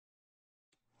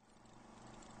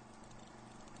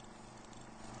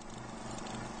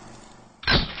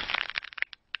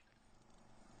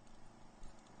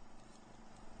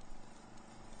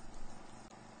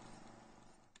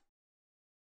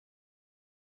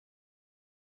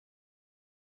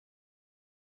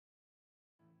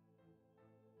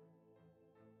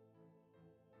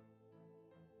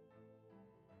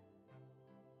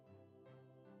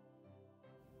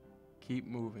Keep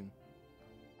moving.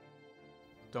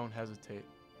 Don't hesitate.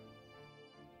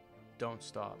 Don't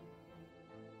stop.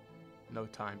 No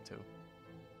time to.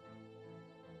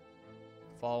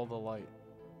 Follow the light.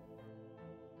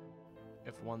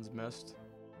 If one's missed,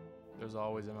 there's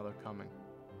always another coming.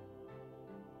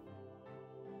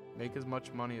 Make as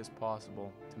much money as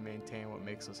possible to maintain what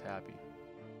makes us happy.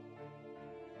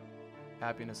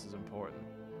 Happiness is important,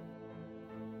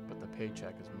 but the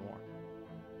paycheck is more.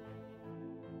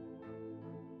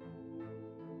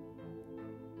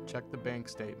 Check the bank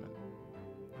statement.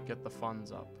 Get the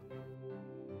funds up.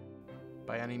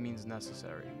 By any means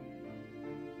necessary.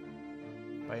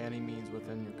 By any means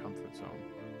within your comfort zone.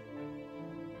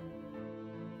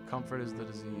 Comfort is the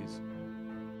disease.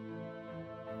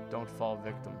 Don't fall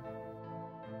victim.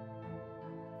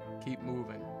 Keep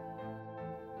moving.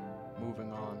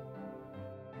 Moving on.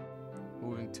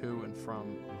 Moving to and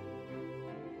from.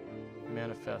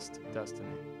 Manifest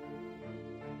destiny.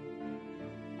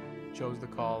 Chose the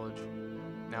college,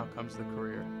 now comes the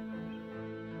career.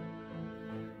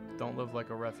 Don't live like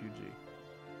a refugee.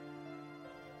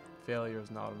 Failure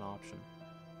is not an option.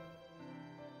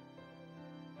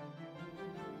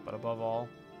 But above all,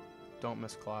 don't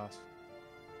miss class.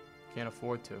 Can't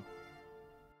afford to.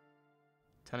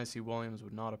 Tennessee Williams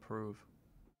would not approve.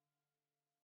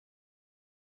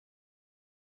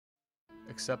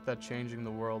 Accept that changing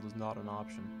the world is not an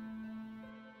option.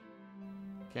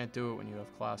 Can't do it when you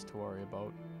have class to worry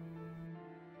about.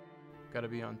 Gotta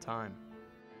be on time.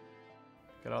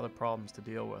 Got other problems to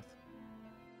deal with.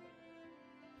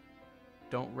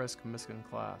 Don't risk missing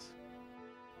class.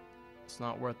 It's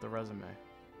not worth the resume.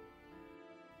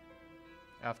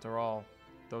 After all,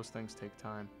 those things take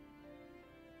time.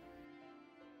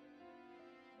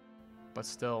 But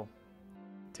still,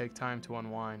 take time to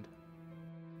unwind.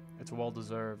 It's well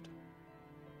deserved.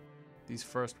 These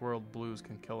first world blues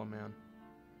can kill a man.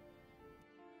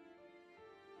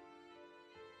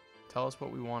 Tell us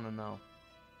what we want to know.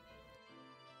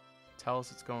 Tell us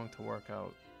it's going to work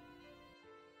out.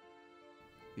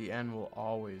 The end will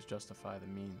always justify the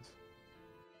means.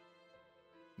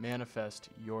 Manifest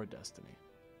your destiny.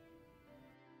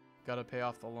 Gotta pay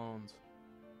off the loans.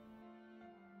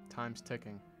 Time's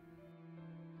ticking.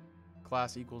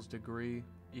 Class equals degree,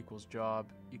 equals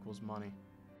job, equals money.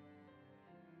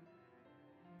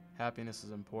 Happiness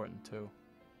is important too.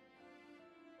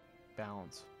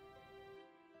 Balance.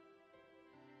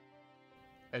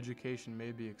 Education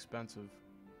may be expensive,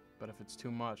 but if it's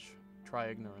too much, try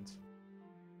ignorance.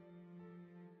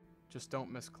 Just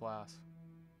don't miss class.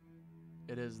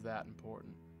 It is that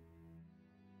important.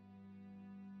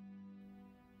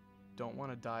 Don't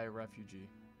want to die a refugee.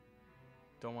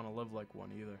 Don't want to live like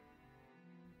one either.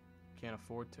 Can't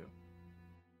afford to.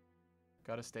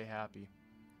 Gotta stay happy.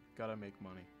 Gotta make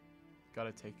money.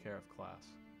 Gotta take care of class.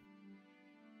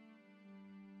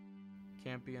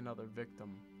 Can't be another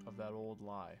victim of that old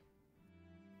lie.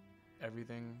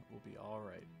 Everything will be all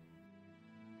right.